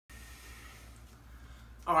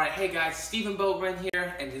Alright, hey guys, Stephen Bogren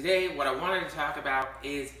here, and today what I wanted to talk about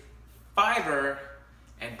is fiber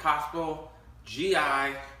and possible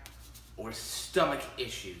GI or stomach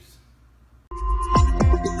issues.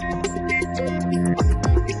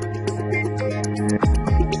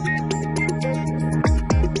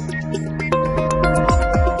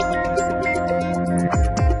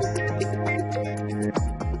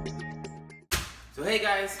 So hey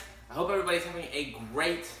guys, I hope everybody's having a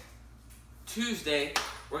great Tuesday.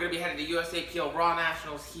 We're going to be headed to USAPL Raw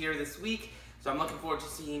Nationals here this week, so I'm looking forward to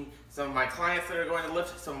seeing some of my clients that are going to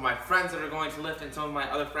lift, some of my friends that are going to lift, and some of my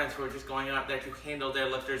other friends who are just going out there to handle their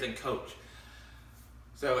lifters and coach.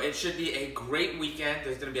 So it should be a great weekend.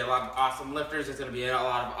 There's going to be a lot of awesome lifters, there's going to be a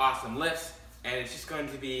lot of awesome lifts, and it's just going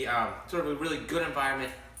to be sort of a really good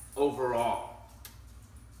environment overall.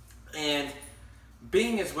 And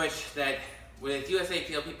being as which that with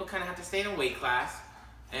USAPL, people kind of have to stay in a weight class,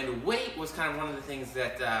 and weight was kind of one of the things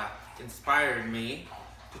that inspired me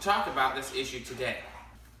to talk about this issue today.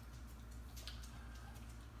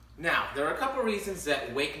 Now, there are a couple reasons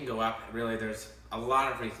that weight can go up. Really, there's a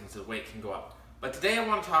lot of reasons that weight can go up. But today I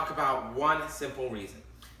want to talk about one simple reason.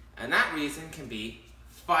 And that reason can be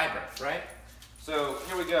fiber, right? So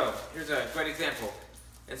here we go. Here's a great example.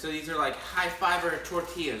 And so these are like high fiber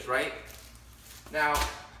tortillas, right? Now,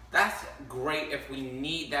 that's great if we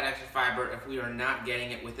need that extra fiber, if we are not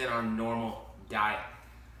getting it within our normal diet.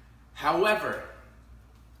 However,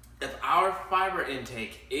 if our fiber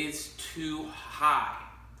intake is too high,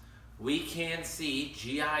 we can see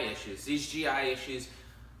GI issues. These GI issues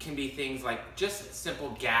can be things like just simple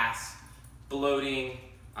gas, bloating,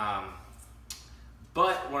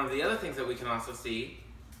 but one of the other things that we can also see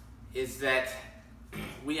is that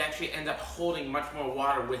we actually end up holding much more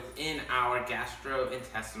water within our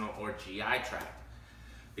gastrointestinal or GI tract.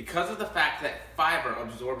 Because of the fact that fiber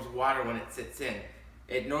absorbs water when it sits in,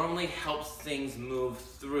 it normally helps things move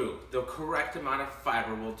through. The correct amount of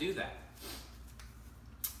fiber will do that.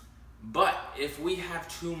 But if we have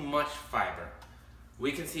too much fiber,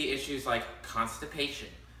 we can see issues like constipation.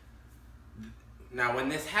 Now when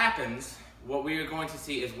this happens, what we are going to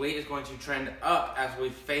see is weight is going to trend up as we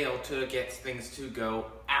fail to get things to go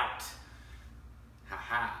out.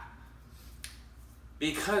 Haha.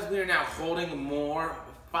 Because we are now holding more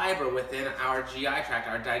fiber within our GI tract,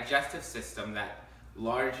 our digestive system, that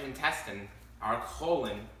large intestine, our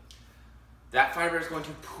colon, that fiber is going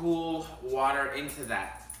to pool water into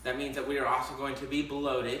that. That means that we are also going to be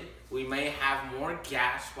bloated. We may have more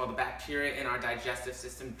gas while the bacteria in our digestive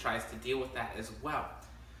system tries to deal with that as well.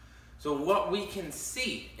 So what we can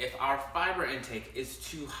see if our fiber intake is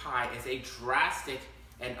too high is a drastic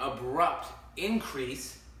and abrupt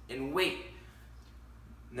increase in weight.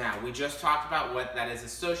 Now, we just talked about what that is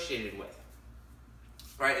associated with,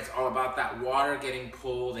 right? It's all about that water getting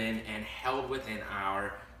pulled in and held within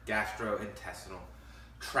our gastrointestinal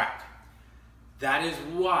tract. That is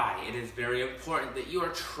why it is very important that you are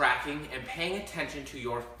tracking and paying attention to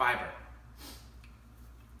your fiber.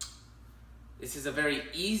 This is a very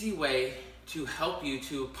easy way to help you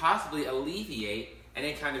to possibly alleviate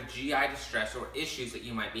any kind of GI distress or issues that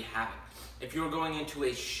you might be having. If you're going into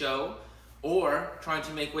a show or trying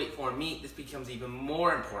to make weight for a meet, this becomes even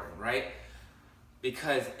more important, right?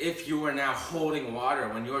 Because if you are now holding water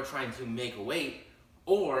when you're trying to make weight,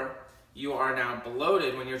 or you are now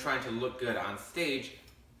bloated when you're trying to look good on stage,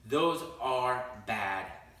 those are bad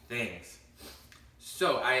things.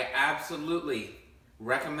 So I absolutely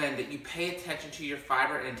recommend that you pay attention to your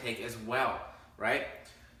fiber intake as well, right?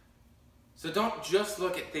 So don't just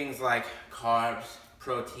look at things like carbs,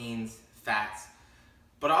 proteins, fats,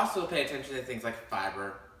 but also pay attention to things like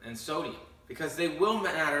fiber and sodium, because they will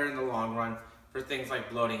matter in the long run for things like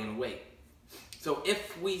bloating and weight. So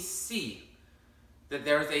if we see that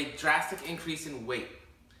there is a drastic increase in weight,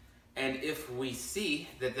 and if we see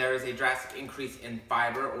that there is a drastic increase in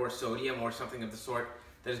fiber or sodium or something of the sort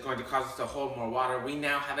that is going to cause us to hold more water, we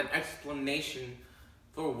now have an explanation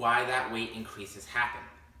for why that weight increase has happened,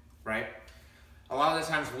 right? A lot of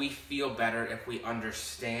the times we feel better if we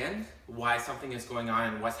understand why something is going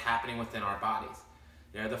on and what's happening within our bodies.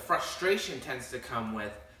 You know, the frustration tends to come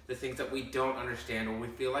with the things that we don't understand or we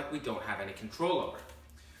feel like we don't have any control over.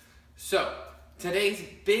 So, today's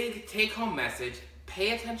big take-home message,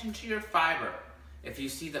 pay attention to your fiber. If you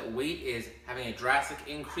see that weight is having a drastic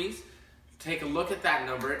increase, take a look at that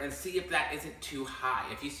number and see if that isn't too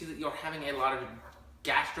high. If you see that you're having a lot of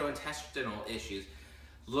gastrointestinal issues,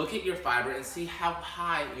 look at your fiber and see how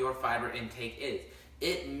high your fiber intake is.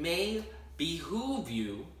 It may behoove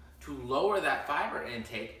you to lower that fiber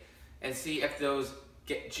intake and see if those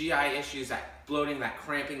GI issues, that bloating, that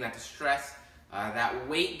cramping, that distress, that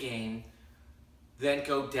weight gain then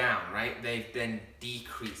go down, right? They then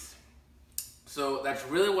decrease. So that's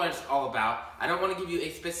really what it's all about. I don't want to give you a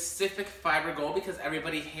specific fiber goal because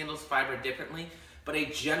everybody handles fiber differently, but a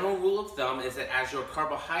general rule of thumb is that as your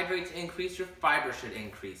carbohydrates increase, your fiber should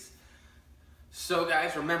increase. So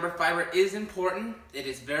guys, remember, fiber is important. It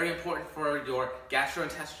is very important for your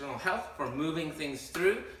gastrointestinal health, for moving things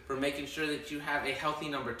through, for making sure that you have a healthy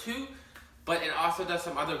number 2, but it also does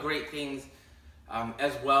some other great things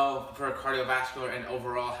as well for cardiovascular and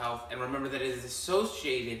overall health. And remember that it is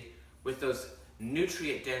associated with those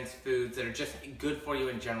nutrient-dense foods that are just good for you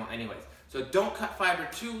in general anyways. So don't cut fiber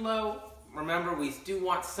too low. Remember, we do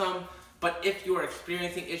want some, but if you are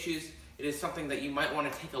experiencing issues, it is something that you might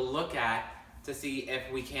want to take a look at to see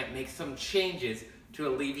if we can't make some changes to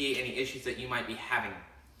alleviate any issues that you might be having.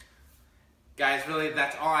 Guys, really,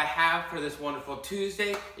 that's all I have for this wonderful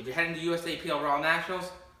Tuesday. If you're heading to USAPL Raw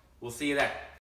Nationals, we'll see you there.